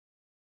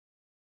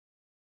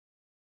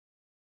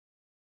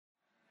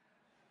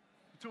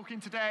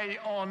Talking today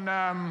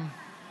on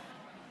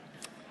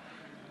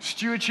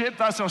stewardship.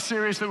 That's our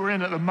series that we're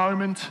in at the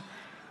moment.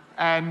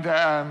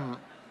 And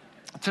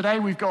today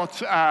we've got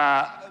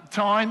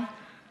time,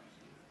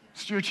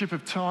 stewardship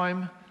of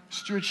time,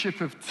 stewardship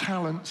of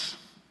talents,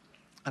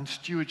 and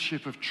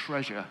stewardship of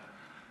treasure,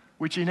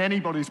 which in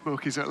anybody's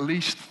book is at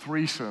least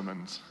 3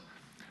 sermons,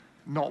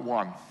 not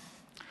one.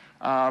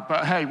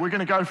 But hey, we're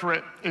going to go for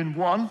it in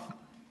one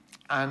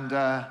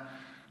and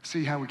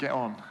see how we get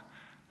on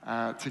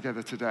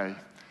together today.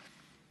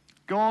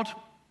 God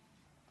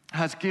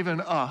has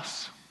given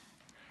us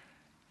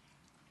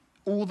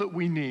all that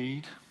we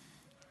need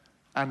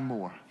and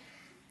more.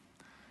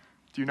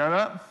 Do you know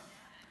that?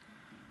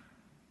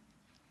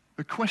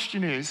 The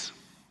question is,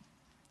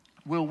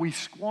 will we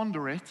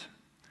squander it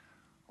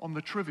on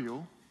the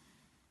trivial,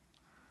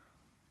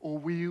 or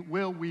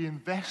will we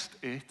invest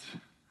it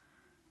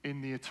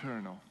in the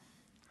eternal?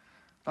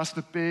 That's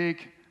the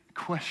big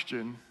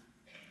question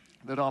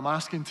that I'm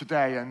asking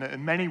today, and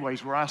in many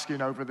ways we're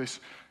asking over this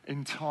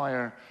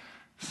entire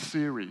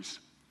series.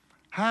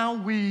 How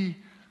we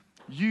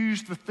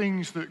use the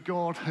things that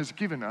God has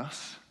given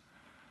us,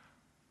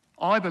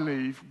 I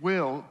believe,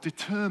 will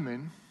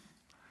determine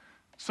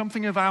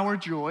something of our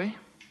joy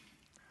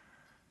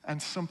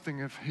and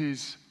something of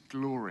His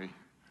glory.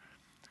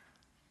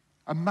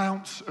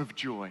 Amounts of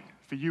joy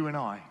for you and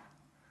I,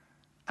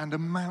 and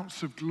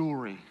amounts of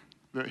glory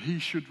that He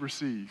should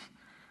receive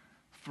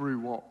through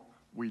what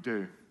we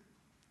do.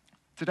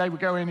 Today we're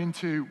going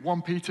into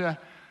 1 Peter.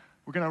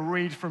 We're going to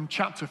read from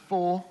chapter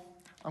 4.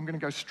 I'm going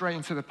to go straight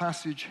into the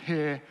passage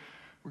here.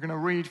 We're going to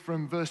read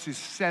from verses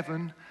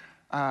 7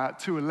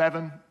 to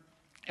 11.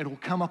 It'll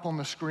come up on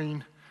the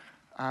screen,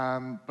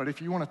 but if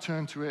you want to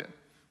turn to it,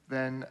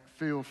 then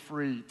feel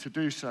free to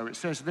do so. It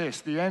says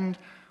this: "The end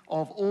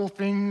of all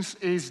things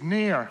is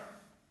near.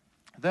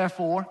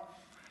 Therefore,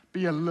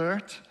 be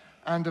alert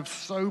and of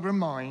sober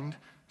mind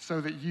so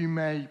that you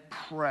may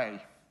pray.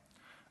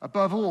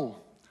 Above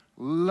all,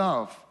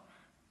 love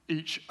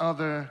each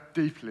other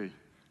deeply,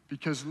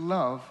 because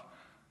love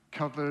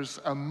covers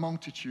a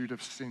multitude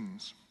of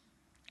sins.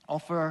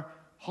 Offer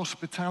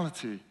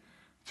hospitality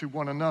to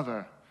one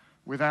another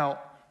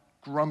without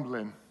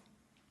grumbling."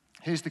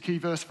 Here's the key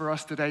verse for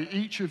us today.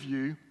 "Each of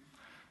you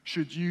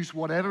should use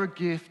whatever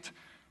gift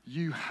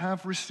you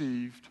have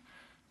received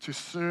to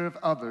serve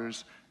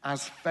others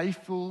as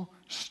faithful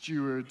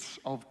stewards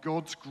of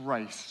God's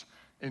grace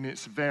in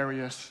its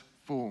various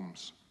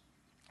forms.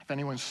 If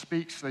anyone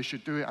speaks, they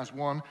should do it as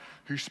one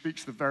who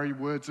speaks the very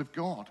words of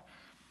God.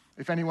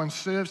 If anyone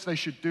serves, they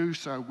should do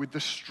so with the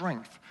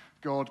strength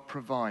God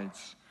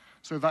provides,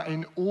 so that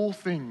in all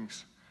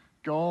things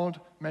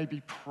God may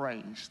be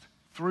praised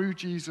through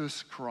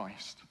Jesus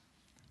Christ.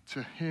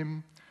 To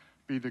Him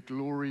be the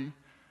glory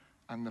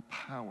and the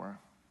power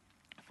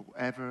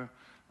forever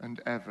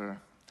and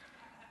ever.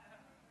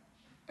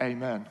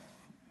 Amen."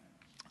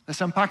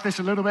 Let's unpack this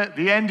a little bit.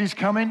 The end is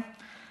coming.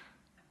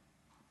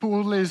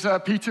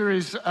 Peter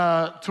is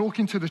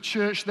talking to the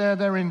church there.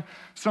 They're in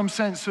some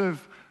sense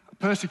of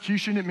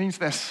persecution. It means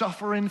they're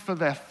suffering for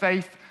their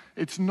faith.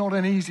 It's not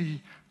an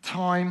easy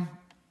time.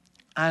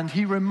 And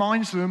he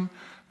reminds them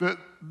that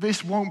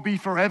this won't be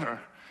forever.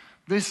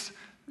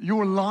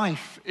 Your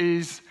life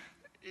is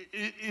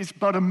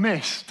but a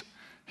mist,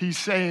 he's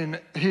saying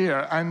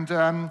here.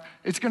 And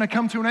it's going to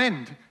come to an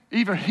end.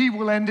 Either he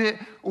will end it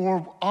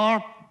or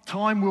our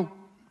time will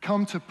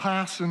come to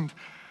pass, and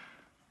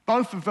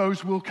both of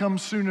those will come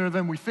sooner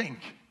than we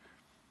think.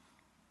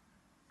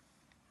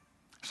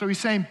 So he's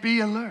saying, be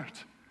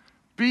alert,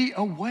 be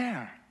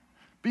aware,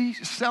 be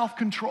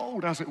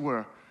self-controlled, as it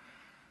were.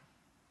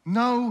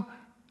 Know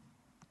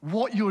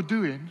what you're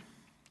doing,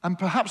 and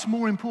perhaps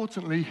more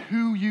importantly,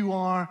 who you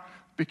are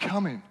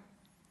becoming.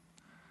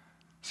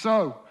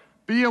 So,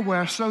 be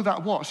aware so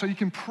that what? So you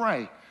can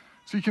pray,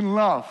 so you can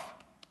love,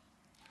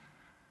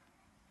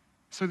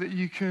 so that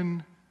you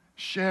can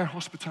share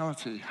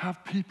hospitality,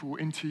 have people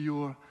into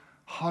your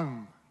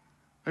home.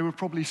 They were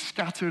probably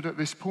scattered at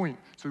this point,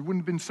 so it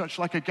wouldn't have been such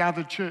like a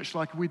gathered church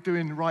like we're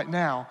doing right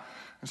now.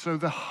 And so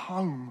the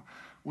home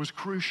was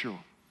crucial.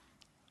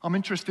 I'm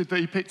interested that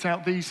he picked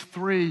out these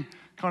 3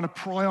 kind of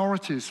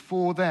priorities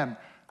for them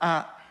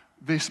at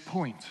this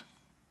point.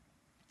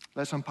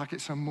 Let's unpack it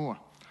some more.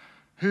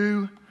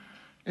 Who,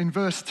 in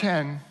verse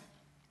 10,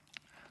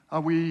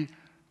 are we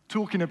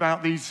talking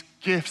about these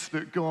gifts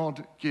that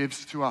God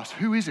gives to us?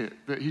 Who is it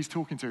that he's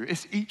talking to?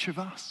 It's each of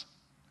us.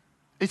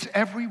 It's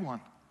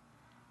everyone.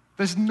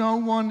 There's no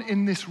one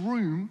in this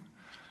room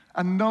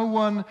and no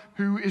one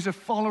who is a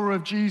follower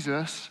of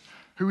Jesus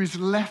who is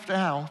left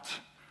out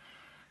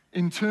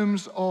in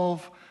terms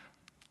of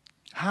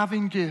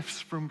having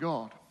gifts from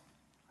God.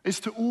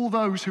 It's to all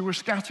those who were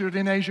scattered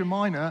in Asia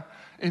Minor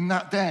in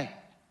that day.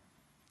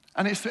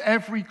 And it's to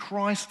every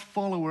Christ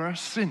follower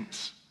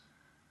since.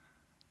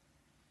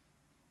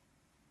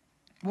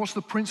 What's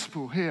the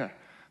principle here?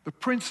 The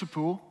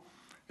principle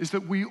is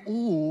that we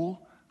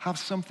all have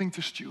something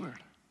to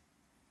steward.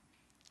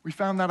 We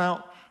found that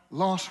out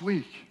last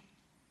week.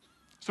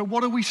 So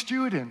what are we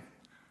stewarding?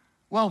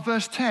 Well,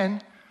 verse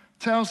 10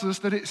 tells us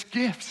that it's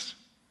gifts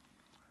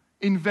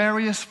in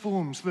various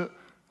forms that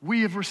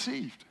we have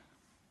received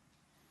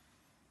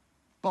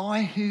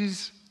by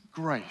his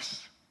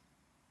grace.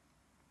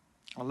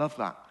 I love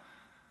that.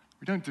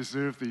 We don't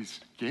deserve these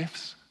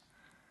gifts.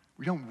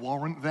 We don't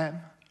warrant them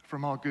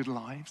from our good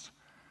lives.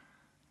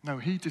 No,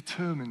 he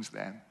determines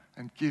them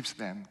and gives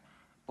them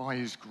by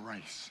his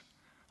grace.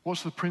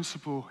 What's the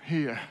principle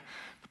here?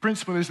 The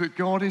principle is that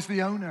God is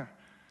the owner.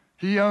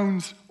 He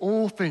owns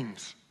all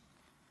things.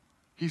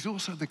 He's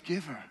also the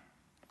giver.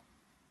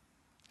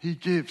 He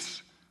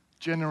gives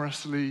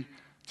generously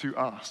to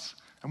us.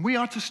 And we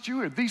are to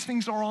steward. These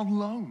things are on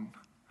loan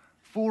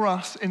for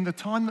us in the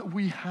time that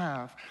we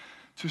have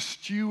to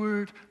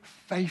steward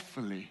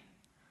faithfully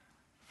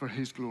for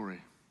his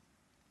glory.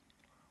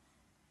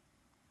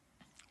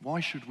 Why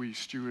should we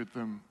steward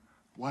them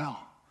well?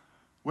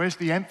 Where's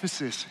the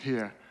emphasis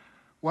here?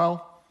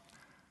 Well,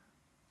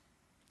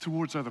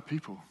 towards other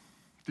people.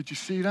 Did you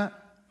see that?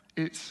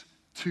 It's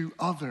to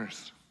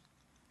others.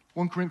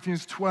 1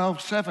 Corinthians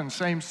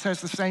 12:7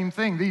 says the same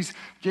thing. These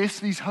gifts,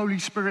 these Holy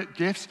Spirit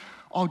gifts,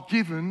 are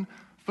given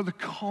for the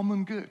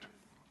common good.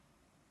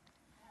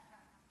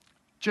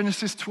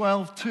 Genesis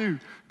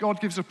 12:2, God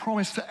gives a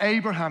promise to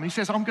Abraham. He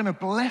says, I'm going to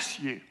bless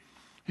you.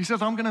 He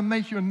says, I'm going to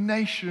make you a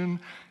nation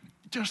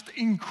just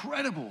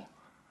incredible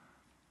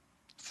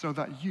so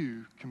that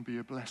you can be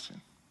a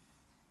blessing.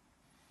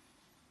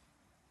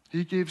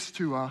 He gives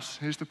to us,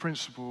 here's the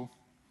principle,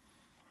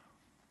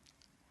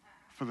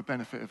 for the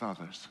benefit of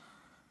others.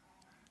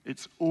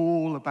 It's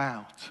all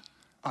about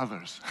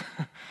others.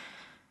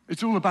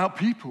 It's all about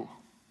people.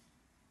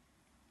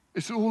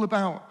 It's all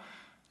about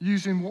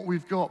using what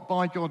we've got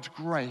by God's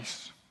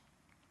grace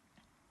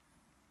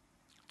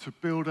to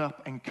build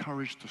up,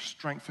 encourage, to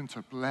strengthen,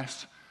 to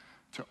bless,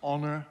 to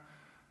honor,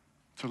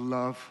 to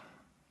love,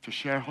 to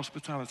share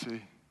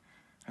hospitality,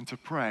 and to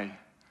pray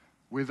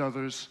with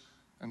others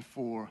and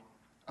for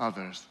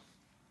others.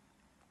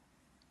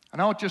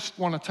 And I just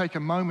want to take a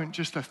moment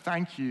just to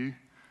thank you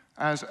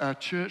as a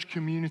church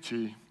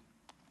community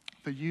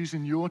for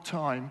using your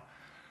time,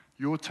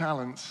 your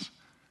talents,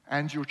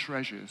 and your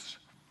treasures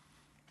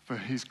for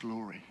his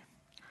glory.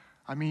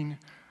 I mean,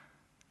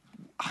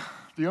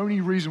 the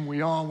only reason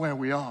we are where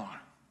we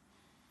are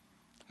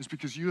is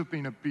because you have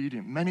been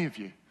obedient, many of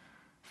you,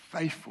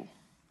 faithful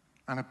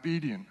and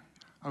obedient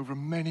over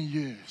many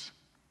years,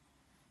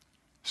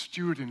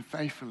 stewarding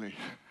faithfully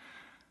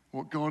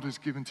what God has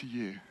given to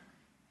you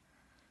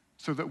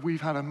so that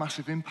we've had a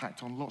massive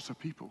impact on lots of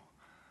people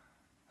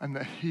and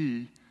that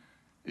he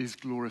is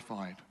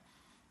glorified.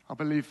 I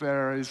believe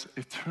there is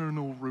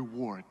eternal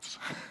rewards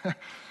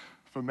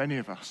for many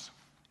of us,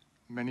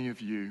 many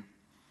of you,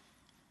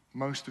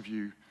 most of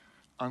you,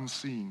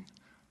 unseen,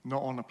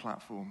 not on a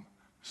platform,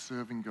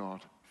 serving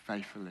God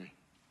faithfully.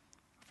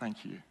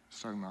 Thank you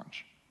so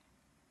much.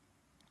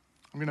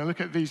 I'm going to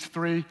look at these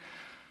three: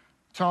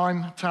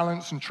 time,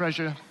 talents, and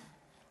treasure.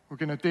 We're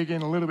going to dig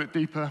in a little bit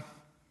deeper.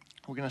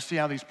 We're going to see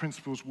how these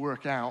principles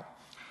work out.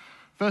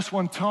 First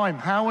one, time.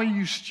 How are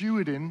you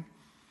stewarding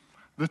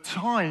the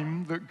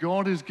time that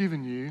God has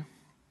given you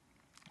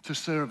to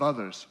serve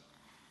others?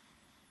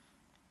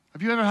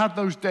 Have you ever had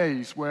those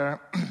days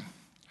where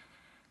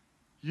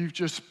you've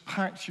just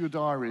packed your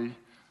diary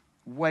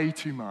way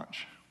too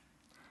much,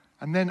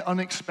 and then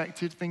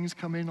unexpected things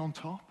come in on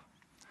top,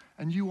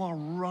 and you are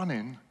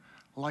running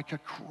like a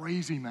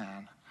crazy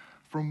man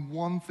from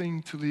one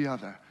thing to the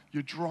other?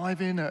 You're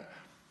driving at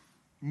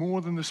more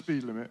than the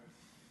speed limit.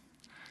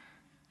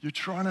 You're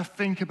trying to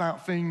think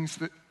about things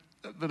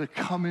that are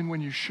coming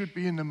when you should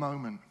be in the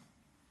moment.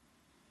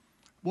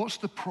 What's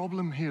the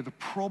problem here? The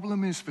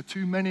problem is, for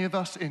too many of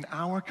us in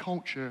our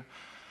culture,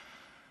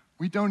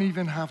 we don't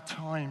even have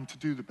time to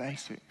do the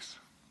basics.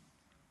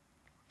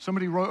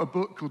 Somebody wrote a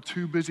book called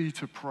Too Busy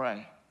to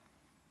Pray.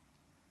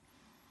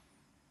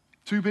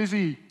 Too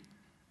busy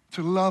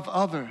to love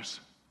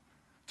others.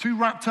 Too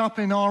wrapped up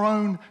in our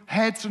own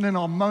heads and in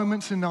our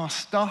moments, in our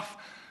stuff,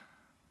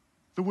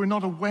 that we're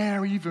not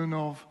aware even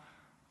of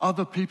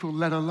other people,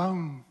 let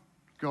alone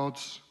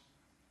God's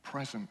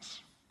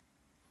presence.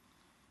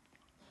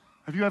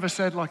 Have you ever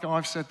said, like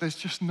I've said, there's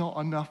just not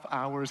enough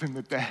hours in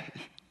the day?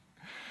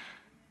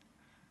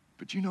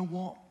 But you know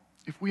what?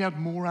 If we had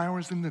more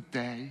hours in the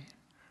day,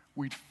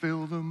 we'd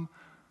fill them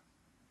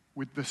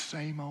with the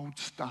same old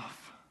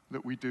stuff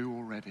that we do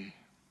already.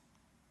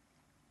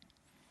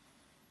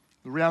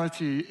 The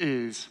reality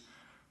is,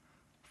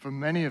 for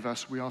many of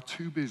us, we are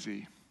too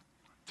busy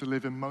to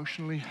live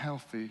emotionally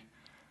healthy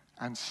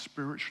and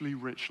spiritually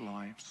rich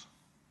lives.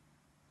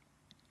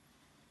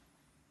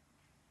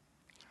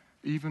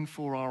 Even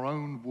for our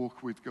own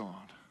walk with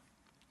God,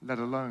 let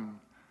alone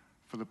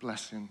for the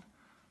blessing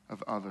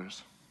of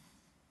others.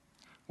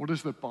 What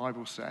does the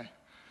Bible say?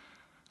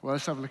 Well,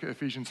 let's have a look at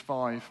Ephesians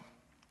 5:15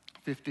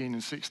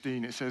 and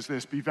 16. It says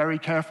this: be very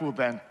careful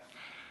then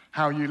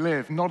how you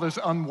live, not as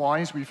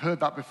unwise, we've heard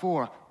that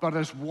before, but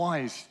as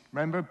wise.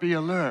 Remember, be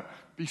alert,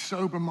 be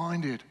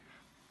sober-minded.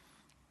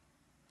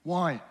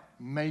 Why?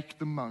 Make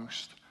the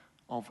most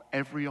of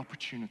every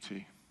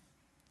opportunity,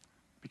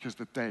 because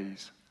the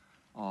days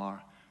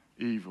are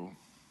evil.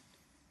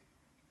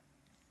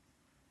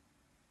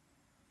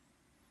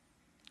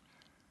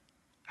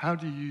 How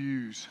do you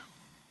use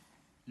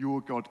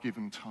your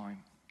God-given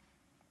time?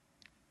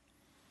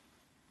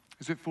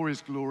 Is it for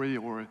his glory,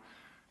 or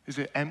is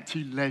it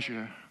empty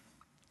leisure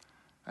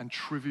and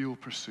trivial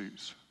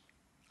pursuits?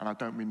 And I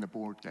don't mean the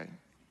board game.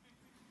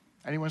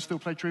 Anyone still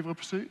play Trivial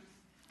Pursuit?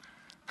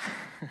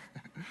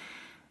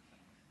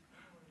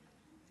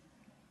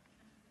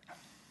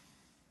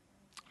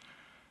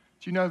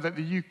 Do you know that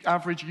the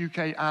average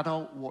UK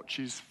adult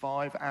watches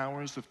 5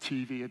 hours of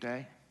TV a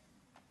day?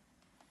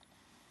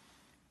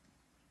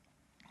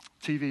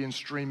 TV and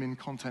streaming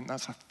content,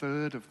 that's a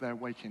third of their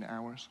waking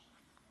hours.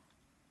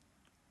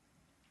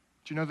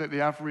 Do you know that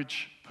the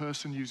average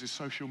person uses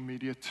social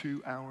media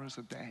 2 hours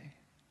a day?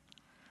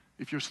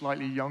 If you're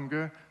slightly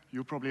younger,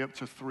 you're probably up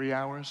to 3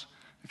 hours.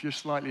 If you're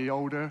slightly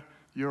older,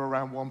 you're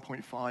around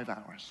 1.5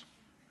 hours.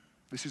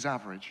 This is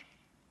average.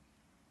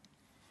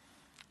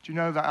 Do you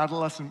know that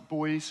adolescent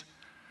boys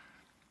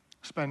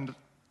spend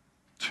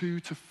 2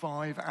 to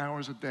 5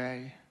 hours a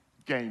day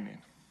gaming?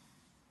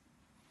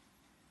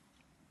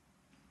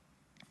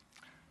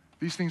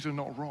 These things are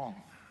not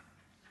wrong.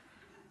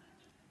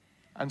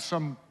 And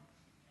some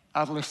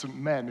adolescent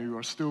men who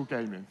are still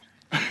gaming.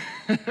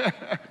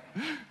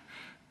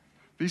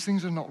 These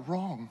things are not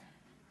wrong.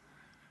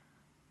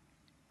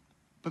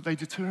 But they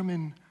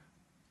determine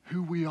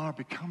who we are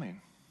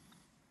becoming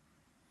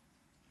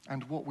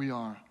and what we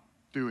are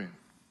doing.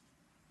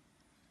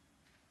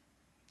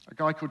 A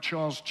guy called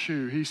Charles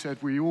Chu, he said,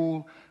 we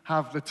all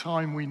have the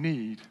time we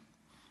need.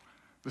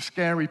 The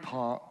scary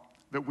part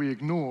that we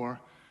ignore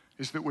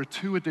is that we're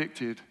too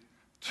addicted,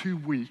 too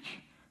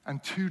weak,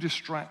 and too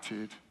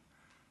distracted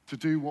to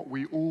do what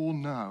we all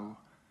know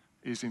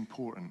is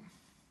important.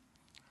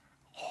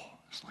 Oh,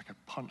 it's like a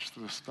punch to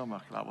the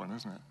stomach, that one,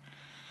 isn't it?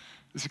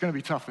 This is going to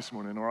be tough this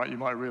morning, all right? You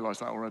might realize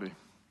that already.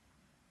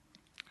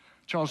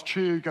 Charles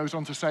Chu goes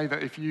on to say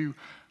that if you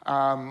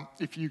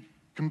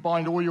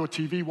combined all your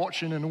TV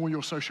watching and all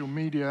your social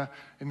media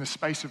in the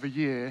space of a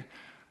year,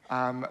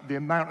 the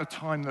amount of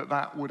time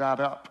that would add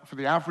up, for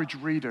the average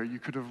reader, you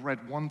could have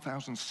read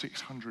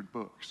 1,600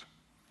 books.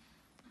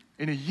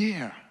 In a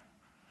year.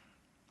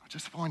 I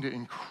just find it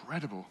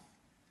incredible.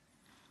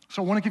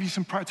 So I want to give you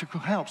some practical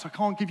helps. I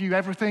can't give you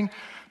everything,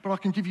 but I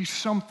can give you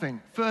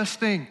something. First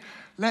thing,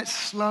 let's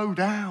slow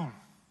down.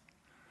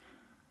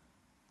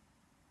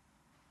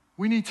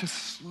 We need to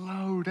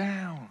slow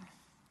down.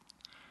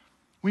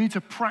 We need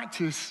to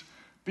practice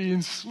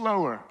being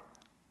slower,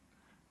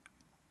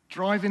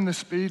 driving the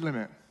speed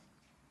limit.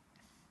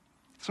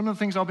 Some of the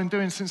things I've been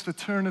doing since the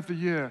turn of the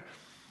year,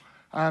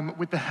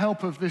 with the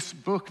help of this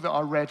book that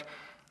I read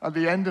at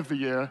the end of the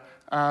year,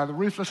 The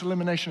Ruthless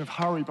Elimination of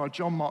Hurry by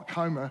John Mark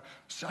Comer.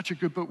 Such a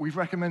good book. We've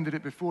recommended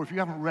it before. If you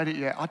haven't read it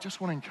yet, I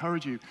just want to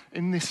encourage you,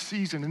 in this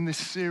season, in this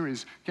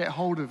series, get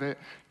hold of it,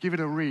 give it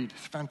a read.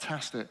 It's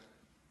fantastic.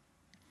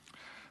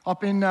 I've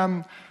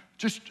been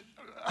just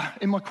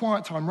in my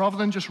quiet time, rather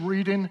than just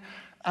reading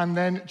and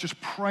then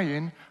just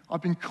praying,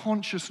 I've been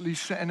consciously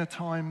setting a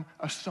time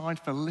aside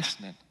for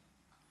listening.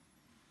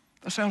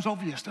 That sounds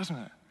obvious, doesn't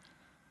it?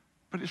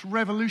 But it's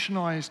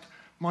revolutionized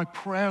my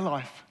prayer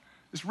life.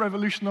 It's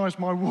revolutionized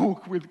my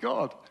walk with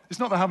God. It's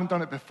not that I haven't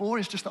done it before,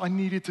 it's just that I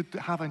needed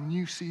to have a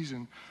new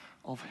season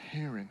of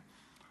hearing.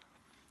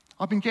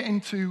 I've been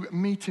getting to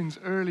meetings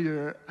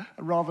earlier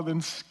rather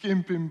than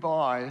skimping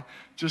by,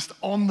 just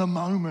on the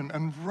moment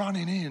and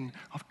running in.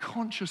 I've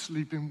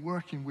consciously been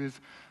working with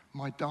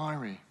my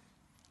diary.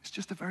 It's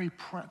just a very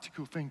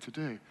practical thing to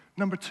do.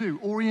 Number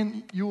 2,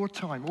 orientate your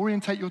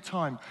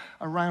time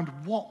around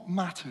what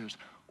matters,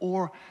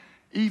 or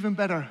even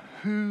better,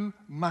 who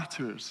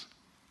matters.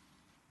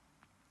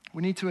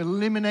 We need to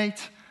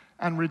eliminate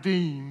and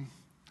redeem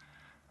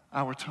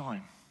our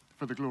time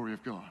for the glory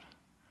of God.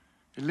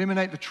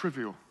 Eliminate the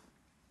trivial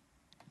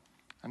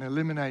and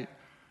eliminate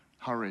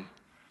hurry.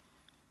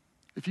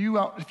 If you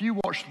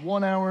watched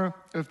 1 hour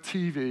of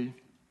TV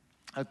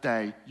a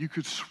day, you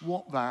could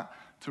swap that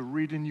to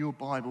reading your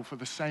Bible for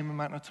the same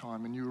amount of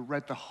time, and you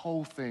read the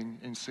whole thing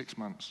in 6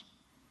 months.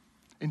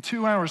 In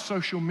 2 hours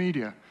social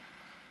media,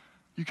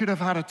 you could have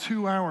had a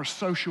 2-hour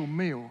social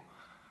meal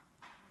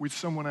with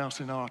someone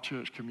else in our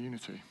church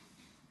community.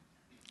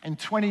 In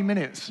 20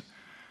 minutes,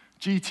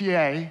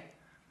 GTA,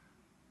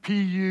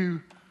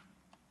 PUBG,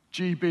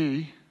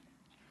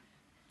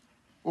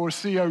 or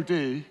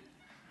COD,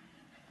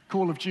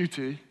 Call of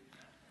Duty,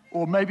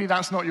 or maybe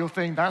that's not your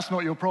thing, that's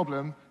not your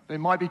problem. There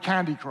might be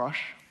Candy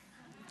Crush.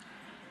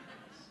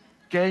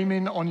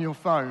 Gaming on your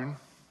phone.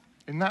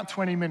 In that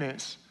 20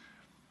 minutes,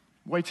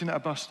 waiting at a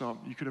bus stop,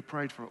 you could have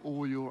prayed for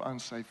all your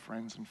unsafe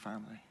friends and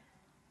family.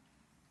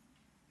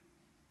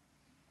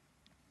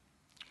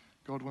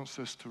 God wants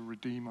us to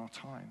redeem our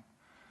time.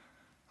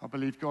 I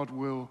believe God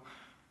will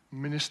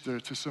minister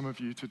to some of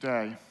you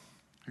today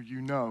who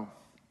you know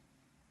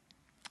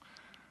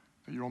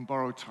that you're on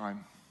borrowed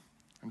time,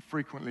 and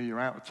frequently you're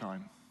out of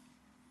time.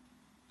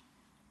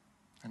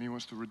 And he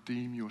wants to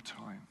redeem your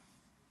time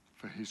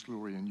for his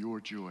glory and your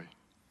joy.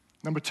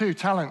 Number 2,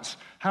 talents.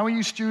 How are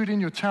you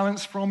stewarding your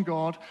talents from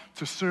God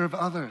to serve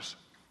others?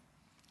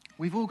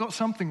 We've all got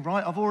something,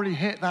 right? I've already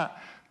hit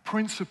that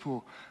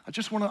principle. I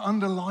just want to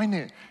underline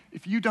it.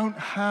 If you don't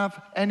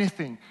have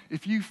anything,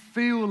 if you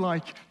feel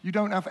like you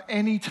don't have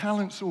any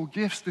talents or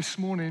gifts this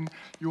morning,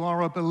 you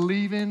are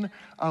believing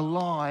a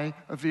lie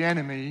of the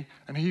enemy,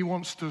 and he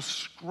wants to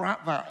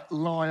scrap that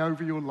lie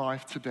over your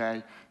life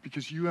today,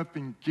 because you have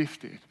been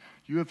gifted.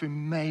 You have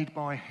been made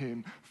by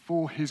him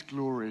for his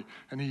glory,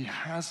 and he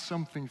has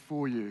something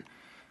for you.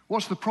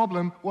 What's the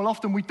problem? Well,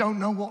 often we don't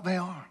know what they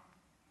are.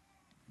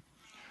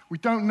 We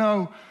don't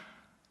know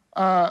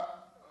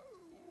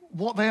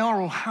what they are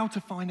or how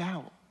to find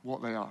out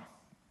what they are.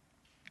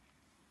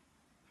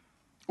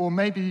 Or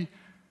maybe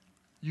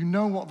you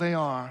know what they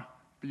are,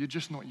 but you're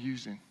just not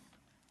using.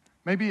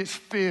 Maybe it's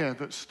fear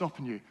that's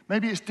stopping you.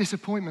 Maybe it's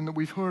disappointment that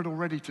we've heard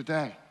already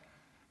today.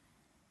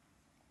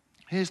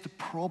 Here's the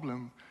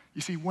problem.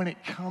 You see, when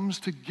it comes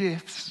to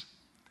gifts,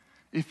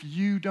 if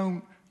you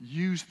don't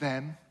use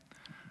them,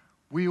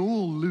 we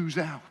all lose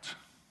out.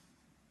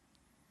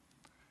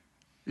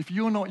 If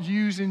you're not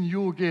using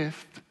your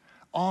gift,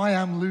 I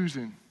am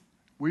losing.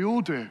 We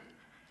all do,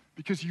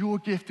 because your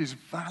gift is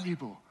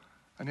valuable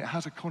and it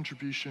has a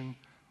contribution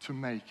to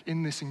make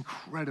in this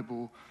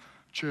incredible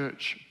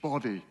church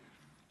body.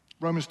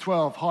 Romans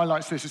 12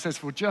 highlights this. It says,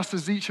 "For just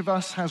as each of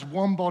us has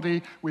one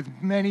body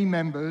with many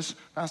members,"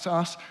 that's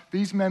us,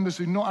 "these members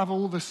do not have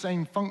all the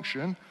same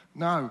function.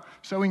 No.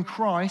 So in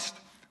Christ,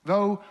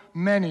 though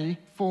many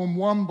form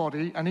one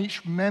body and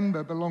each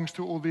member belongs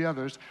to all the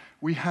others,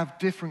 we have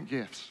different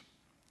gifts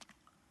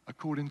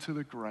according to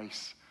the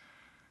grace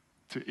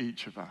to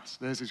each of us."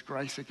 There's his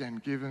grace again,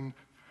 given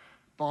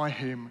by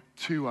him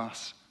to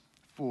us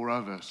for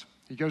others.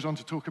 He goes on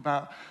to talk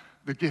about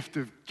the gift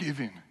of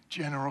giving,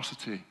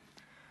 generosity.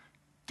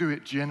 Do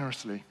it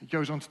generously. He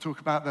goes on to talk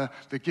about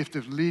the gift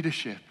of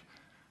leadership.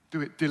 Do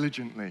it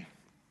diligently.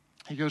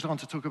 He goes on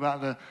to talk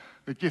about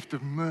the gift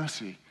of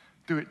mercy.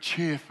 Do it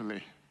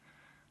cheerfully.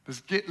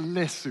 There's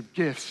lists of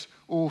gifts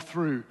all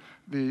through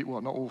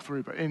not all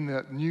through, but in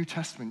the New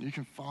Testament, you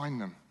can find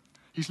them.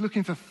 He's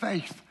looking for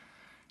faith.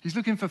 He's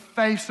looking for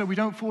faith so we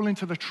don't fall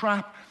into the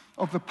trap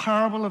of the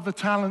parable of the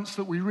talents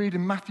that we read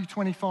in Matthew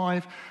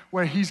 25,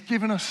 where he's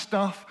given us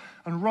stuff,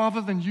 and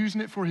rather than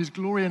using it for his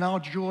glory and our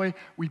joy,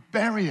 we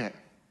bury it.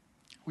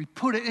 We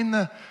put it in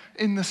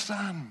the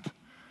sand.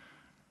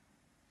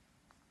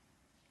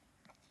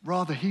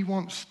 Rather, he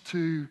wants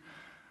you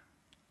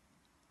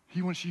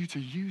to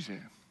use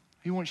it.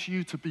 He wants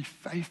you to be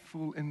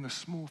faithful in the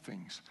small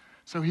things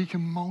so he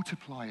can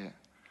multiply it.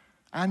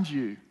 And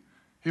you.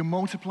 He'll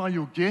multiply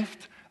your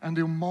gift, and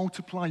he'll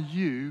multiply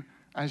you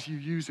as you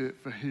use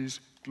it for his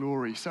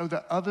glory, so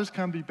that others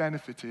can be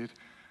benefited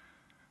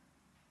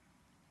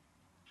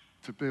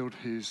to build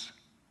his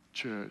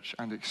church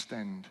and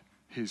extend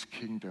his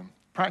kingdom.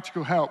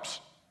 Practical helps.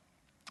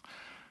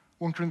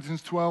 1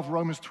 Corinthians 12,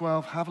 Romans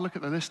 12, have a look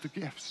at the list of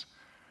gifts.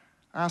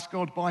 Ask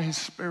God by his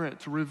Spirit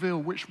to reveal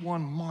which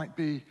one might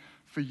be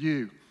for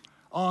you.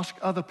 Ask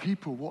other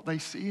people what they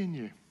see in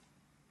you.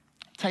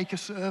 Take a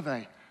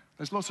survey.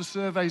 There's lots of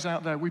surveys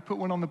out there. We put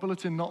one on the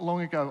bulletin not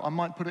long ago. I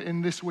might put it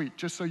in this week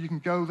just so you can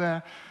go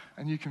there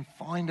and you can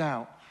find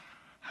out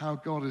how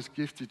God has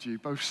gifted you,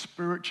 both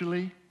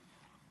spiritually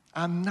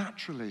and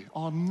naturally.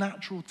 Our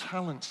natural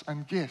talents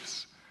and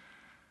gifts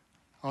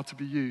are to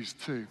be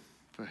used too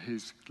for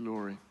his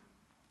glory.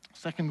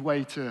 Second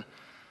way to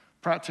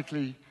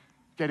practically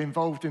get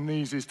involved in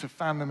these is to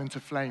fan them into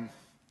flame.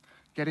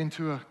 Get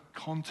into a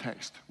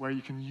context where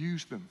you can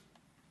use them.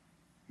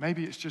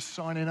 Maybe it's just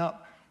signing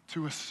up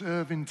to a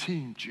serving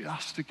team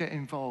just to get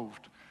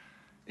involved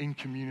in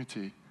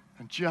community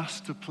and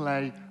just to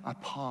play a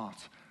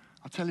part.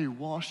 I'll tell you,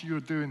 whilst you're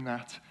doing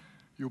that,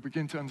 you'll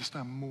begin to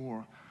understand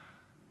more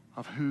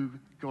of who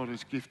God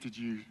has gifted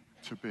you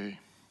to be.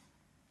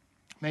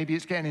 Maybe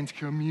it's getting into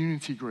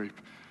community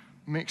group,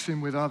 mixing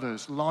with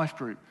others, life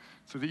group,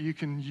 so that you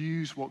can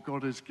use what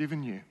God has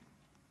given you.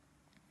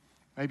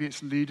 Maybe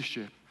it's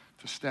leadership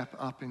to step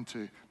up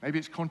into. Maybe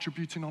it's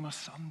contributing on a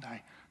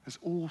Sunday. There's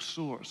all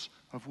sorts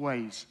of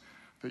ways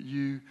that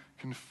you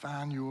can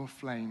fan your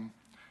flame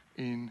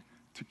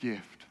into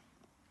gift.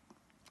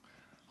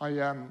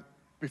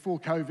 Before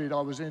COVID,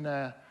 I was in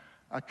a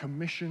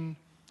commission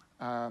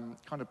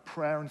kind of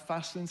prayer and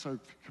fasting. So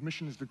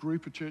commission is the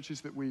group of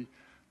churches that we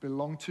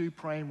belong to,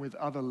 praying with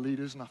other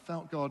leaders. And I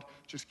felt God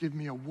just give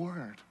me a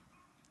word.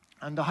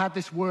 And I had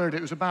this word.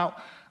 It was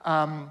about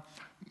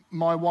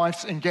my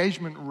wife's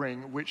engagement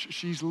ring, which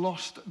she's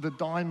lost the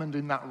diamond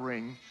in that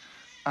ring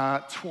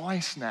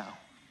twice now.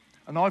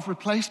 And I've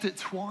replaced it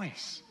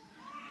twice.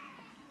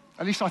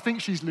 At least I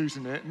think she's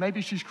losing it.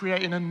 Maybe she's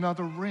creating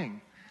another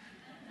ring.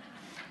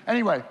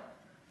 Anyway,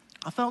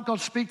 I felt God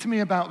speak to me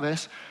about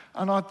this,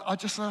 and I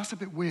just thought, that's a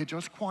bit weird.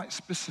 Just quite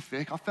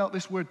specific. I felt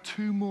this word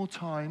 2 more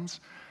times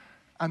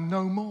and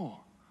no more.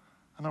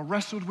 And I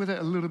wrestled with it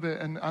a little bit,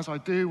 and as I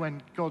do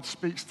when God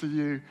speaks to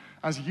you,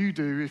 as you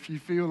do, if you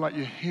feel like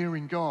you're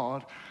hearing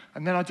God,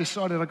 and then I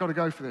decided I've got to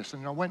go for this,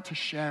 and I went to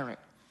share it.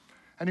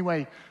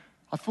 Anyway,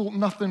 I thought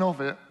nothing of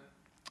it,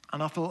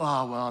 And I thought,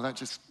 oh, well, that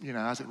just,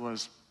 as it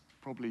was,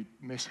 probably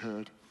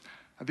misheard.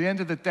 At the end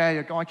of the day,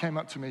 a guy came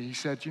up to me. He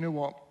said, you know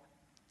what?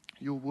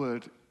 Your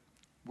word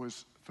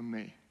was for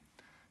me.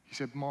 He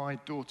said, my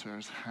daughter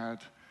has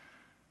had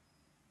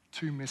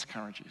 2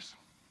 miscarriages,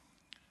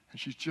 and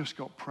she's just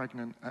got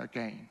pregnant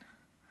again.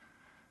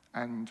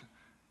 And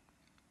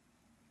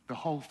the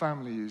whole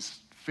family is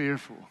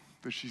fearful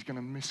that she's going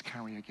to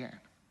miscarry again.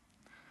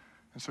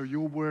 And so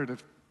your word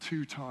of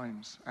 2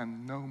 times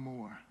and no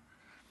more,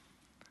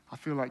 I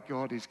feel like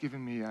God is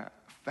giving me a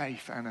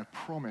faith and a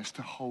promise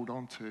to hold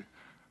on to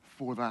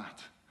for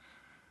that.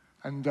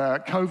 And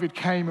COVID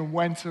came and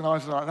went, and I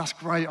was like, that's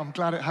great. I'm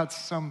glad it had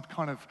some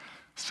kind of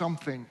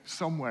something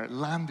somewhere. It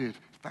landed.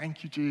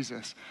 Thank you,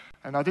 Jesus.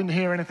 And I didn't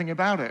hear anything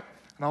about it.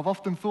 And I've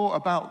often thought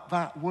about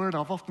that word.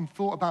 I've often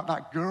thought about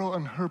that girl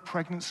and her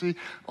pregnancy.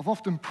 I've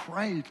often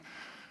prayed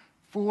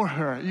for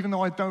her, even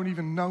though I don't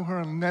even know her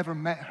and never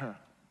met her.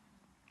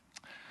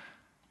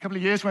 A couple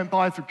of years went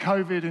by through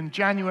COVID. In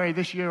January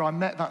this year, I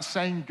met that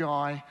same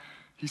guy.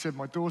 He said,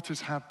 my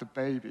daughter's had the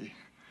baby.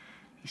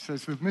 He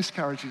says, the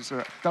miscarriages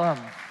are done.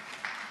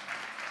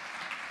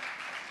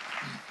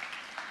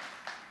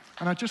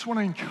 And I just want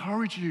to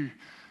encourage you,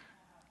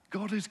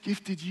 God has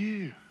gifted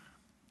you.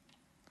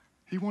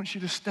 He wants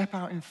you to step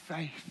out in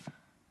faith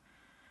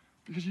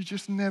because you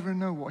just never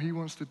know what he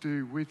wants to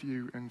do with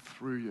you and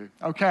through you.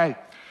 Okay,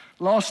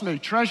 lastly,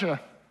 treasure.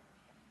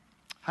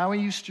 How are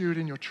you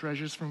stewarding your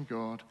treasures from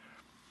God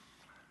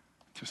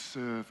to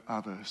serve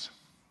others?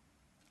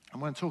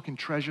 And when I'm talking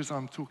treasures,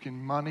 I'm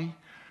talking money,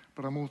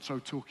 but I'm also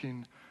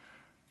talking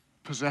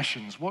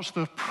possessions. What's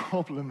the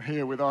problem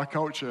here with our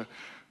culture?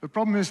 The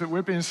problem is that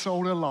we're being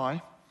sold a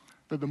lie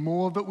that the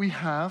more that we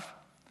have,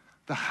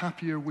 the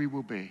happier we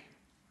will be.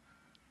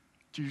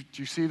 Do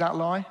you see that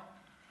lie?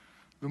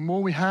 The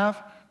more we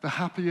have, the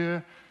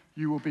happier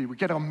you will be. We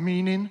get our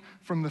meaning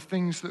from the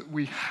things that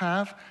we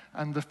have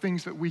and the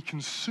things that we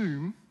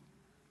consume.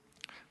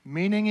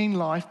 Meaning in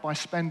life by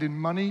spending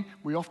money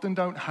we often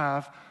don't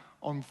have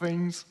on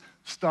things,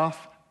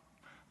 stuff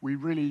we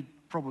really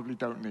probably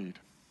don't need.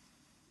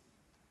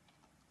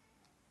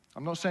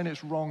 I'm not saying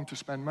it's wrong to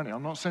spend money.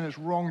 I'm not saying it's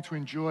wrong to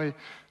enjoy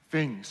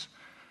things.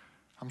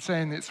 I'm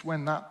saying it's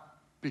when that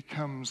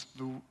becomes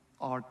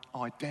our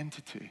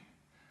identity.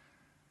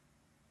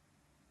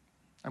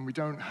 And we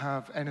don't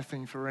have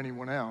anything for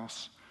anyone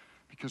else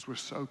because we're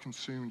so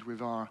consumed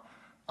with our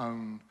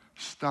own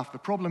stuff. The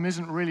problem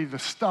isn't really the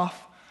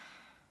stuff.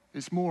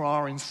 It's more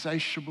our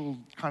insatiable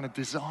kind of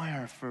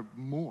desire for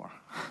more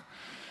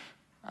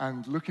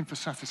and looking for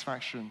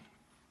satisfaction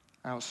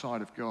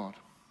outside of God.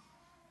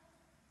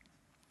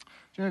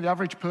 Do you know the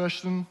average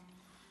person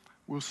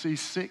will see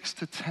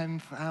 6,000 to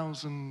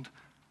 10,000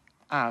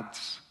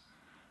 ads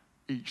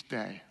each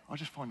day? I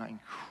just find that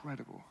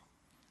incredible.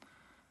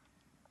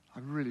 I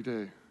really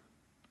do.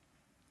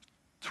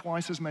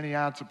 Twice as many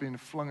ads are being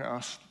flung at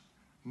us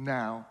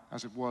now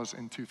as it was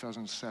in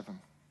 2007.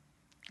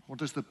 What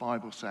does the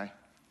Bible say?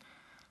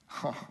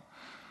 Oh,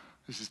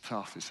 this is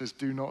tough. It says,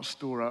 do not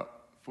store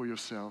up for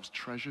yourselves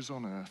treasures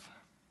on earth,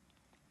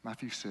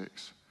 Matthew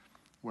 6,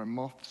 where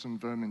moths and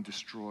vermin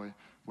destroy,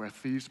 where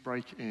thieves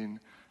break in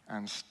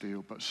and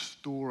steal, but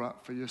store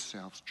up for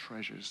yourselves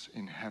treasures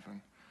in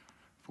heaven.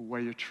 For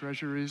where your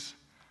treasure is,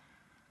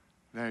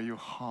 there your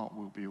heart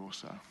will be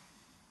also.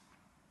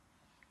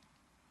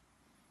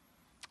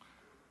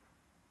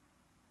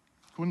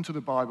 According to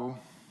the Bible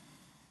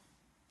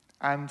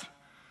and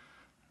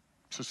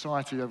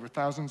society over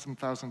thousands and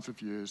thousands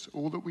of years,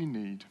 all that we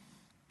need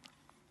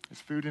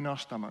is food in our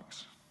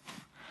stomachs,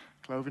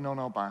 clothing on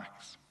our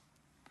backs,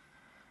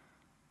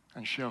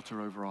 and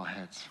shelter over our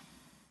heads,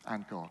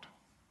 and God.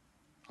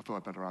 I thought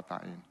I'd better add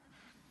that in.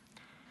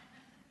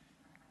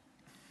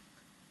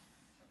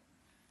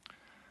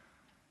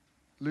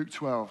 Luke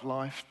 12,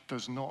 life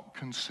does not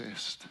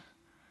consist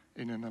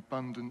in an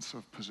abundance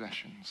of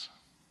possessions.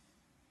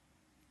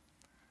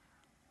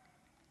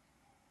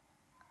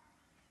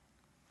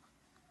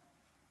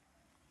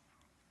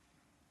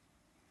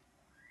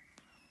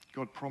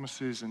 God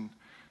promises in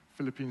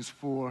Philippians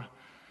 4,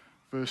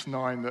 verse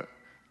 9, that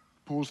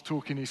Paul's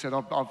talking, he said,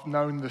 I've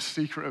known the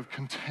secret of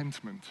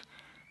contentment,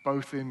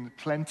 both in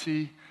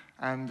plenty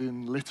and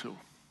in little.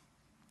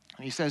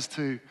 And he says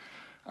to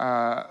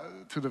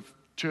the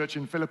church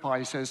in Philippi,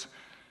 he says,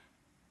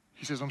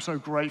 I'm so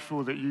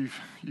grateful that you've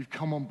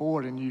come on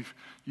board and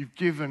you've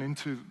given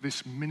into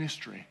this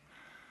ministry.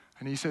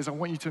 And he says, I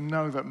want you to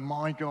know that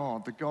my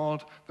God, the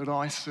God that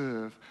I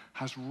serve,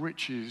 has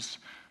riches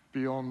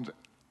beyond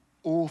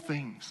all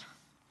things.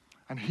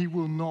 And he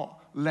will not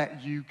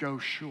let you go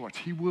short.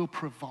 He will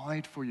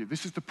provide for you.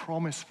 This is the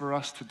promise for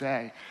us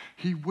today.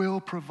 He will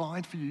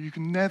provide for you. You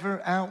can never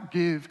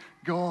outgive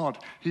God.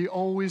 He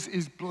always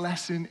is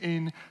blessing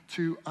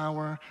into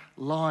our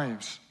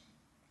lives.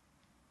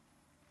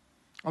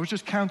 I was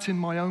just counting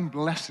my own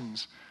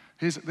blessings.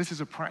 This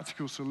is a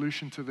practical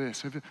solution to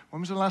this. When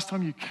was the last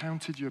time you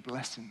counted your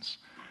blessings?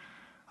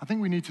 I think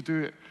we need to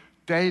do it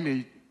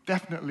daily,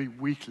 definitely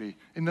weekly.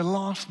 In the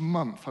last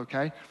month,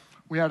 okay,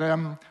 We had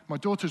my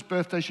daughter's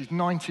birthday. She's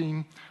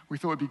 19. We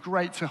thought it'd be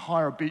great to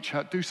hire a beach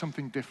hut, do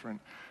something different.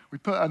 We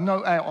put a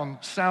note out on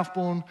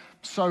Southbourne,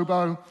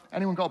 Sobo.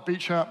 Anyone got a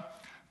beach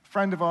hut? A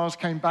friend of ours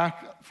came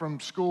back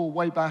from school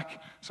way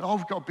back. Said, "Oh,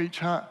 we've got a beach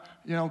hut.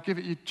 I'll give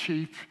it you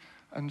cheap."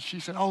 And she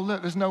said, "Oh,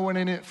 look, there's no one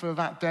in it for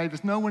that day.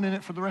 There's no one in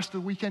it for the rest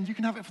of the weekend. You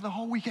can have it for the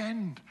whole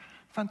weekend."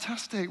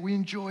 Fantastic. We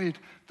enjoyed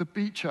the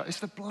beach hut.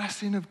 It's the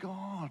blessing of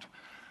God.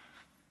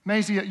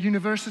 Maisie at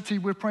university,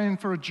 we're praying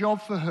for a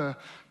job for her.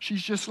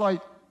 She's just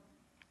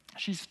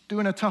she's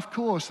doing a tough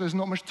course. There's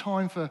not much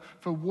time for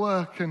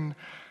work. And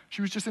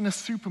she was just in a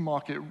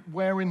supermarket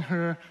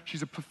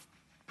she's a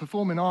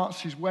performing arts.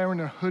 She's wearing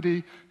her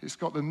hoodie. It's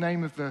got the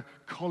name of the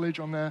college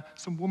on there.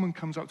 Some woman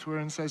comes up to her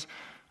and says,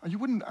 "You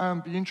wouldn't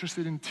be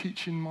interested in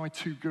teaching my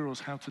 2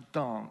 girls how to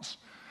dance?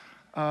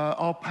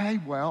 I'll pay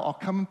well. I'll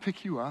come and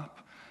pick you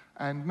up.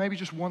 And maybe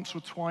just once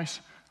or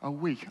twice a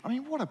week." I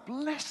mean, what a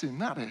blessing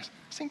that is.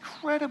 It's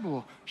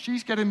incredible.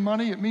 She's getting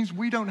money. It means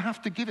we don't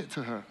have to give it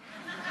to her.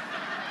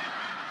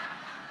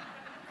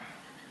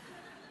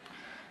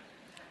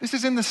 This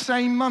is in the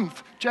same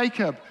month.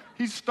 Jacob,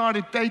 he's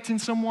started dating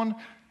someone.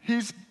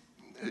 His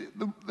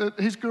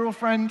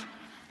girlfriend,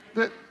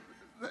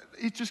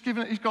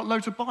 he's got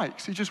loads of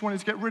bikes. He just wanted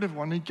to get rid of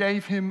one. He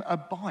gave him a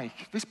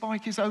bike. This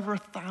bike is over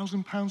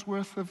 £1,000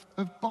 worth of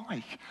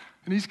bike.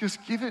 And he's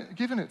just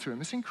given it to him.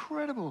 It's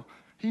incredible.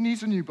 He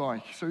needs a new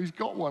bike, so he's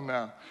got one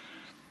now.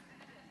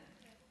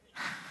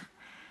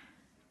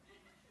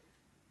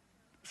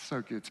 It's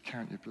so good to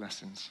count your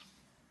blessings.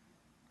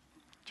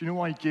 Do you know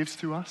why he gives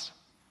to us?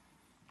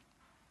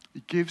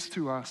 He gives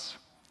to us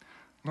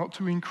not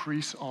to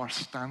increase our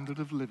standard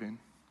of living,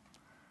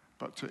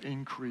 but to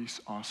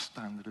increase our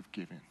standard of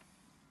giving.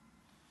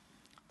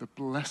 The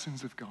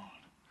blessings of God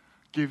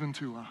given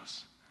to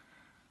us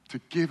to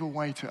give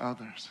away to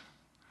others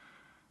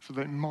so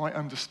that they might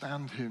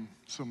understand him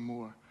some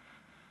more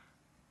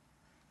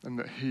and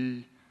that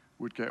he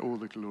would get all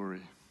the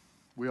glory.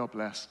 We are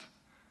blessed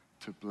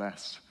to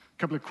bless. A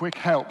couple of quick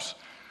helps.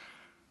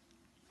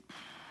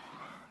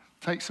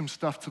 Take some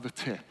stuff to the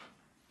tip.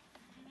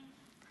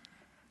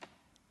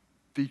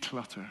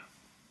 Declutter.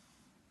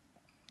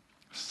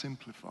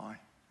 Simplify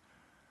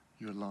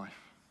your life.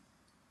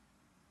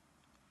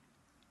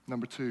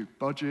 Number 2,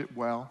 budget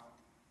well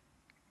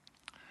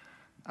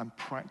and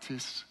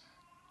practice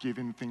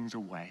giving things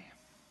away.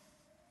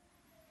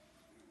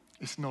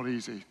 It's not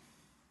easy.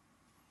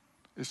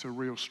 It's a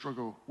real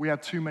struggle. We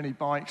had too many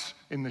bikes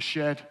in the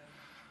shed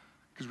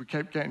because we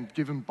kept getting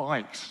given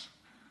bikes.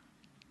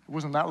 It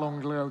wasn't that long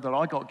ago that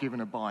I got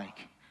given a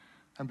bike.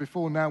 And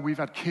before now, we've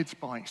had kids'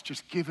 bikes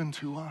just given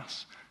to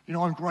us.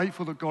 I'm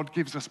grateful that God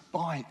gives us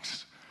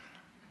bikes.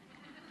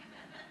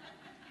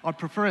 I'd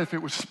prefer if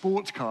it was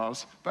sports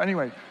cars. But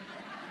anyway,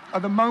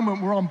 at the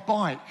moment, we're on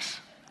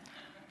bikes.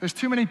 There's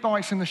too many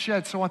bikes in the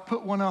shed, so I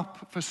put one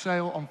up for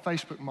sale on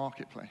Facebook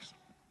Marketplace.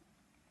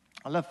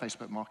 I love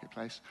Facebook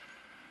Marketplace.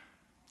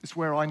 It's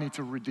where I need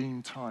to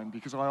redeem time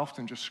because I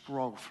often just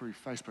scroll through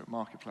Facebook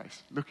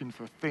Marketplace looking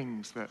for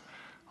things that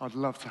I'd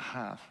love to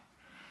have.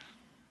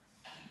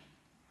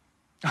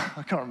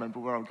 I can't remember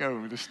where I'm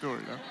going with this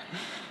story, though.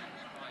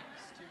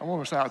 I'm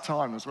almost out of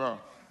time as well.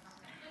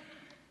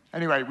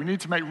 Anyway, we need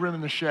to make room in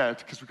the shed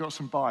because we've got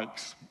some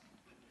bikes.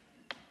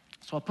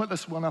 So I put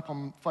this one up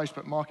on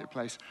Facebook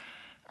Marketplace,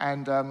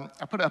 and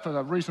I put it up at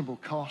a reasonable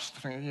cost.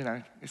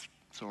 Thinking, it's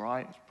all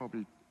right. It's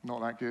probably not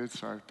that good,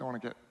 so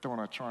don't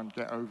want to try and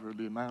get over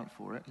the amount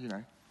for it.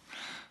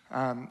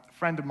 A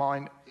friend of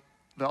mine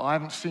that I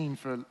haven't seen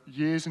for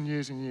years and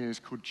years and years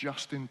called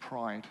Justin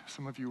Pride.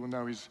 Some of you will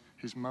know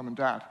his mum and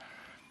dad.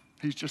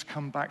 He's just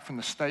come back from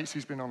the States.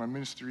 He's been on a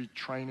ministry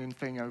training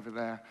thing over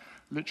there.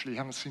 Literally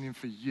haven't seen him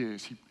for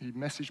years. He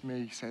messaged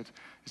me, he said,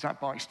 "Is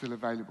that bike still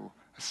available?"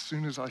 As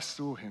soon as I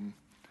saw him,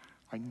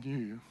 I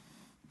knew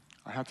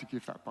I had to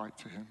give that bike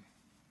to him.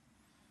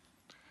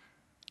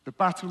 The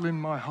battle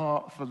in my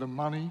heart for the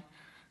money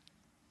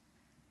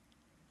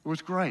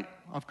was great.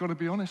 I've got to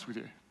be honest with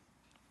you.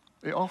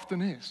 It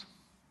often is.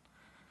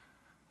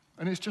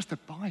 And it's just a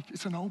bike.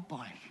 It's an old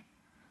bike.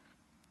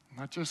 And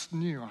I just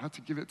knew I had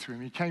to give it to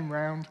him. He came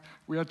round.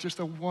 We had just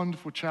a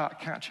wonderful chat,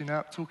 catching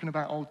up, talking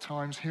about old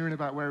times, hearing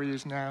about where he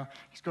is now.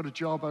 He's got a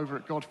job over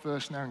at God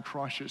First now in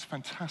Christchurch. It's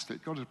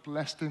fantastic. God has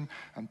blessed him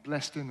and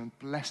blessed him and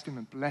blessed him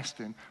and blessed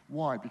him.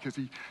 Why? Because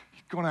he'd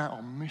gone out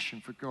on mission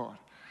for God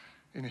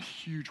in a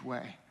huge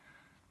way.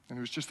 And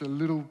it was just a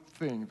little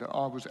thing that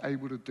I was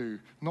able to do,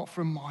 not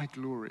for my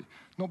glory,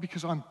 not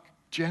because I'm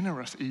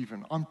generous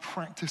even. I'm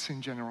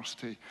practicing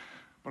generosity,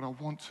 but I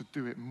want to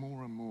do it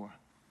more and more.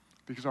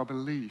 Because I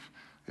believe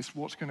it's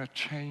what's going to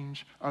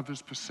change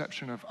others'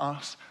 perception of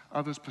us,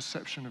 others'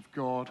 perception of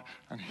God,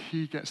 and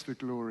he gets the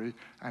glory.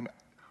 And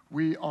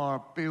we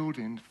are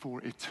building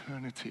for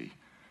eternity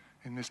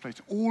in this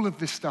place. All of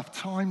this stuff,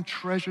 time,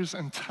 treasures,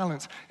 and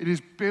talents, it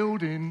is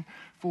building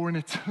for an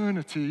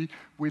eternity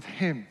with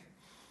him.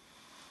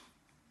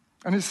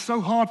 And it's so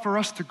hard for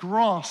us to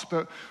grasp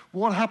that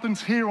what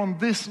happens here on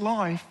this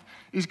life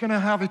is going to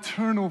have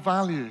eternal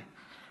value.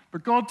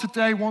 But God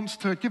today wants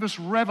to give us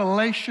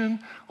revelation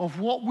of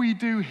what we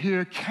do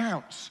here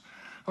counts,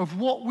 of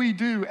what we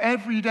do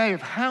every day,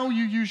 of how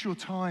you use your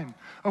time,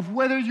 of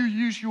whether you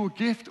use your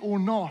gift or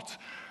not,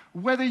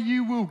 whether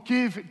you will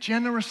give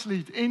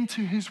generously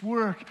into his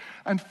work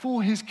and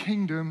for his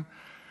kingdom,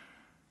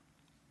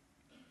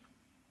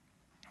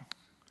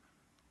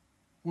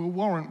 will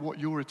warrant what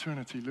your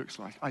eternity looks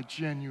like. I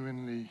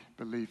genuinely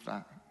believe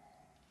that.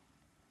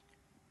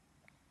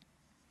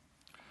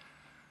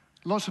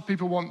 Lots of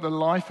people want the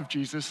life of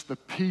Jesus, the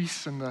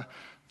peace and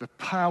the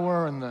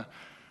power and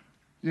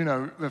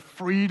the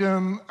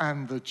freedom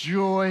and the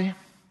joy,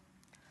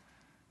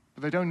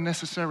 but they don't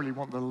necessarily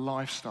want the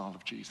lifestyle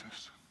of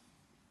Jesus.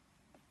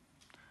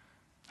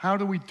 How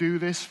do we do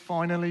this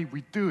finally?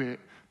 We do it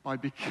by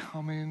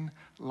becoming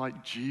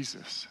like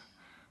Jesus.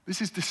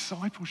 This is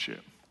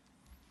discipleship.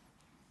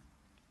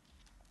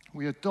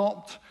 We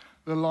adopt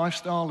the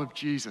lifestyle of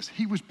Jesus.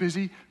 He was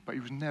busy, but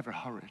he was never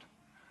hurried.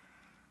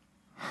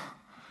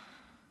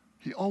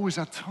 He always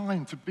had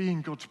time to be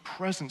in God's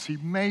presence. He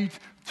made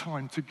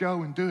time to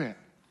go and do it.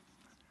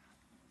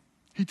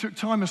 He took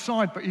time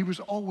aside, but he was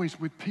always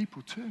with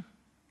people too.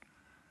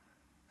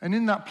 And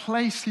in that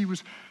place, he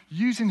was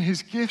using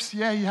his gifts.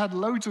 Yeah, he had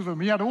loads of them.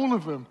 He had all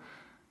of them.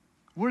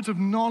 Words of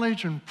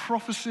knowledge and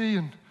prophecy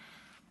and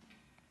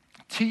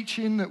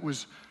teaching that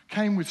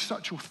came with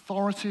such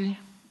authority.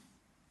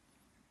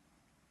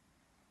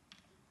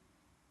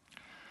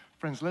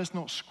 Friends, let's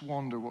not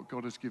squander what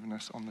God has given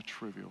us on the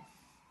trivial.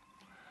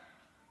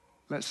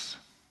 Let's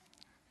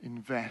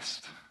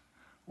invest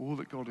all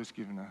that God has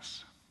given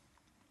us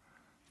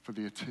for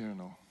the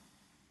eternal.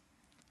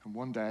 And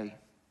one day,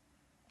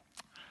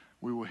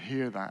 we will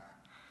hear that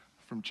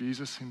from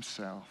Jesus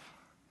himself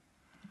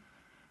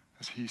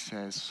as he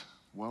says,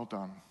 "Well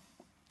done,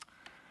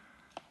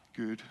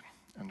 good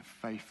and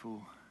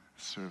faithful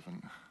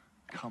servant.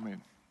 Come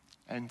in,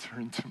 enter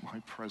into my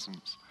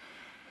presence,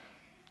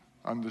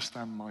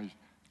 understand my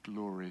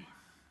glory,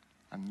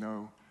 and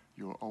know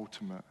your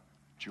ultimate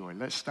joy."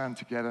 Let's stand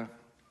together.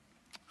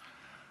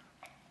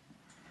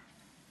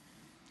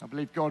 I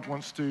believe God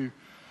wants to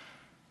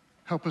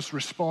help us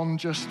respond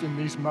just in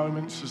these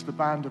moments as the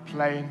band are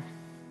playing.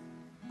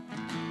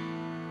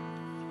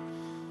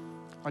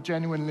 I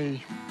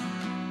genuinely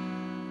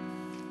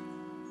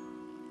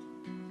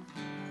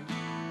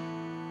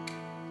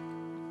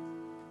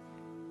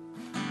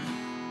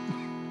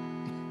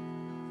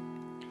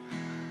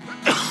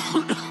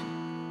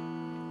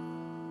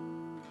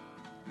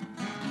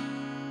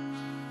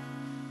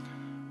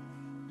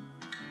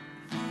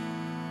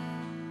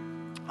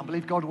I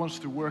believe God wants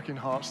to work in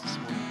hearts this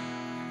morning.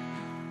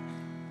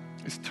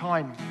 It's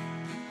time.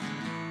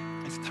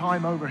 It's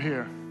time over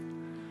here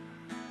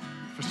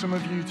for some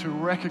of you to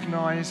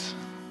recognize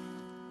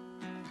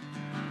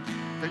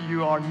that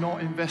you are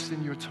not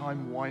investing your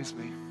time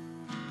wisely.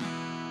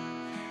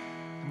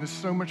 And there's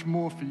so much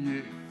more for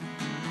you.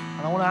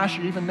 And I want to ask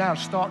you even now,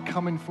 start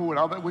coming forward.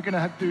 We're going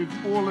to do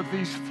all of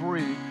these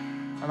three.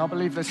 And I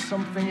believe there's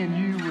something in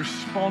you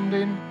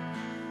responding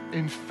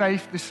in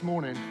faith this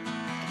morning.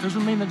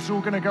 Doesn't mean that it's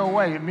all going to go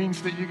away. It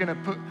means that you're going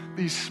to put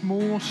these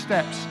small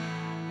steps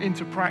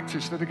into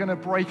practice that are going to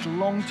break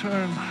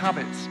long-term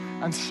habits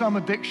and some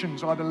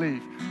addictions, I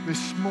believe,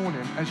 this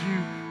morning as you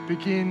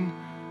begin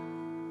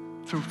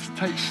to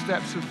take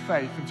steps of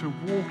faith and to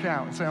walk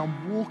out and say,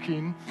 I'm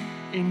walking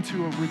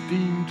into a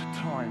redeemed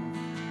time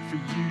for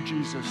you,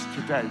 Jesus,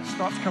 today.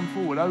 Start to come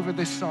forward over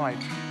this side.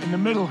 In the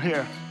middle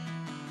here,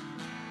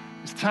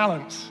 it's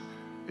talents,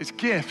 it's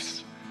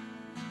gifts.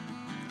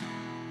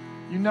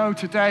 You know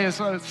today, as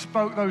I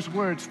spoke those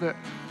words, that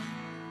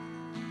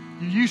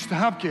you used to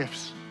have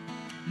gifts.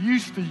 You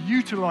used to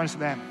utilize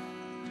them.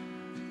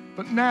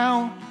 But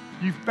now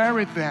you've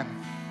buried them.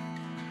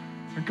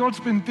 And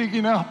God's been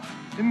digging up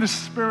in the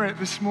Spirit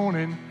this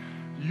morning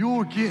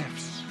your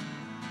gifts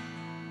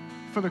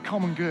for the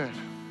common good.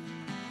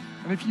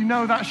 And if you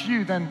know that's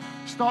you, then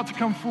start to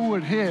come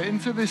forward here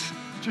into this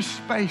just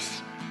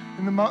space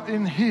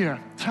in here,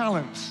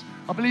 talents.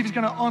 I believe He's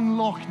going to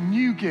unlock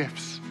new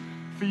gifts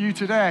for you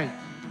today.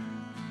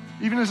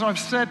 Even as I've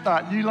said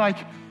that, you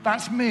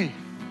that's me.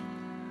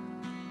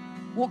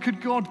 What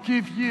could God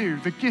give you?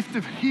 The gift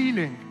of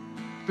healing,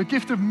 the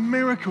gift of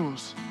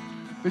miracles,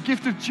 the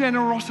gift of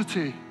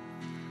generosity,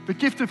 the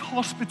gift of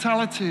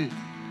hospitality.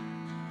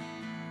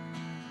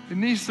 We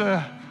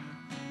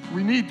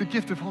need the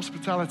gift of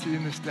hospitality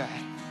in this day.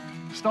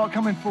 Start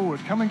coming forward.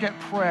 Come and get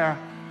prayer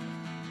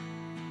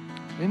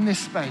in this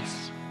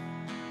space.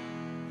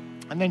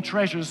 And then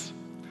treasures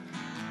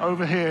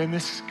over here in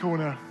this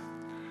corner.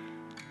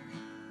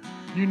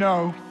 You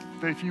know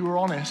that if you were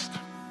honest,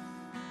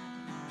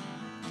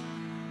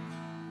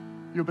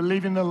 you're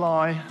believing the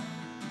lie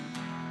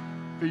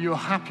that you're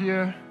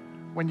happier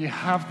when you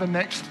have the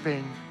next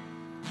thing,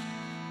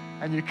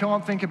 and you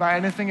can't think about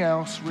anything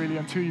else really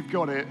until you've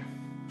got it,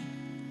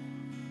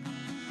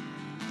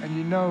 and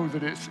you know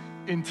that it's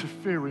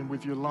interfering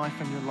with your life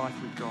and your life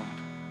with God.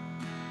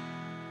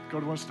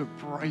 God wants to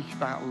break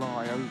that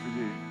lie over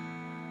you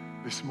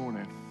this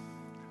morning.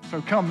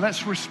 So come,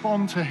 let's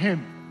respond to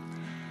Him.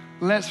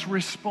 let's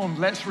respond.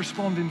 Let's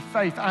respond in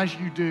faith as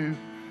you do.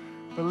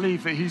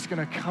 Believe that he's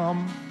going to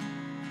come.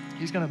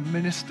 He's going to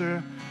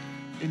minister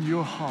in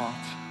your heart.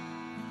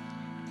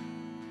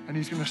 And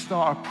he's going to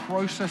start a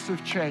process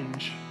of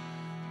change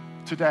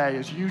today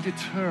as you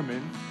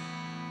determine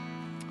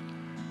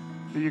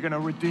that you're going to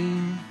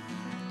redeem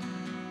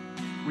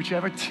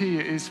whichever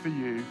tear it is for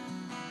you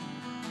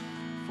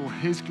for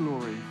his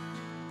glory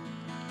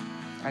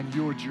and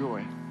your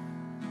joy.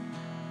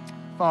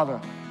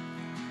 Father,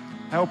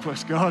 help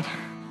us, God.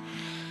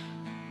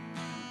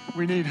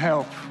 We need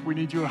help. We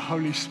need your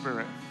Holy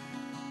Spirit.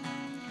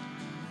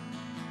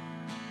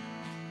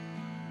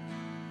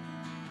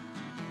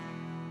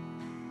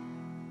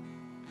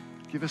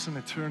 Give us an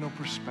eternal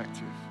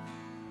perspective.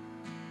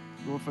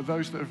 Lord, for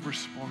those that have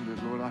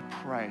responded, Lord, I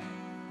pray,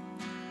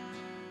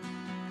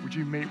 would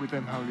you meet with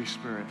them, Holy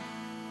Spirit?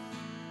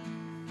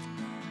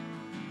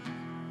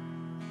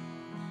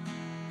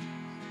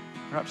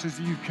 Perhaps as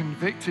you've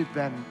convicted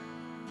them,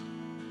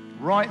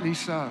 rightly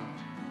so,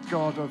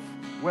 God, of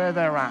where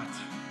they're at,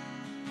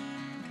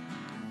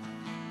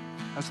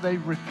 as they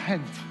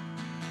repent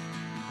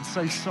and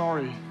say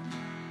sorry,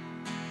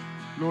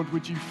 Lord,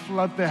 would you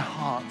flood their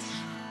hearts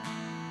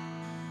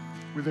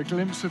with a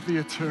glimpse of the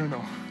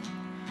eternal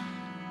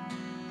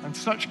and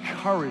such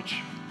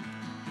courage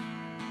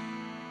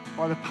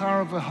by the power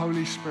of the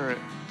Holy Spirit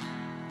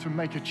to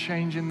make a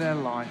change in their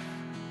life.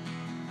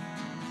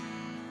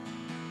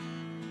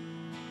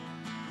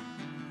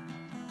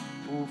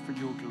 All for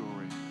your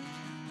glory.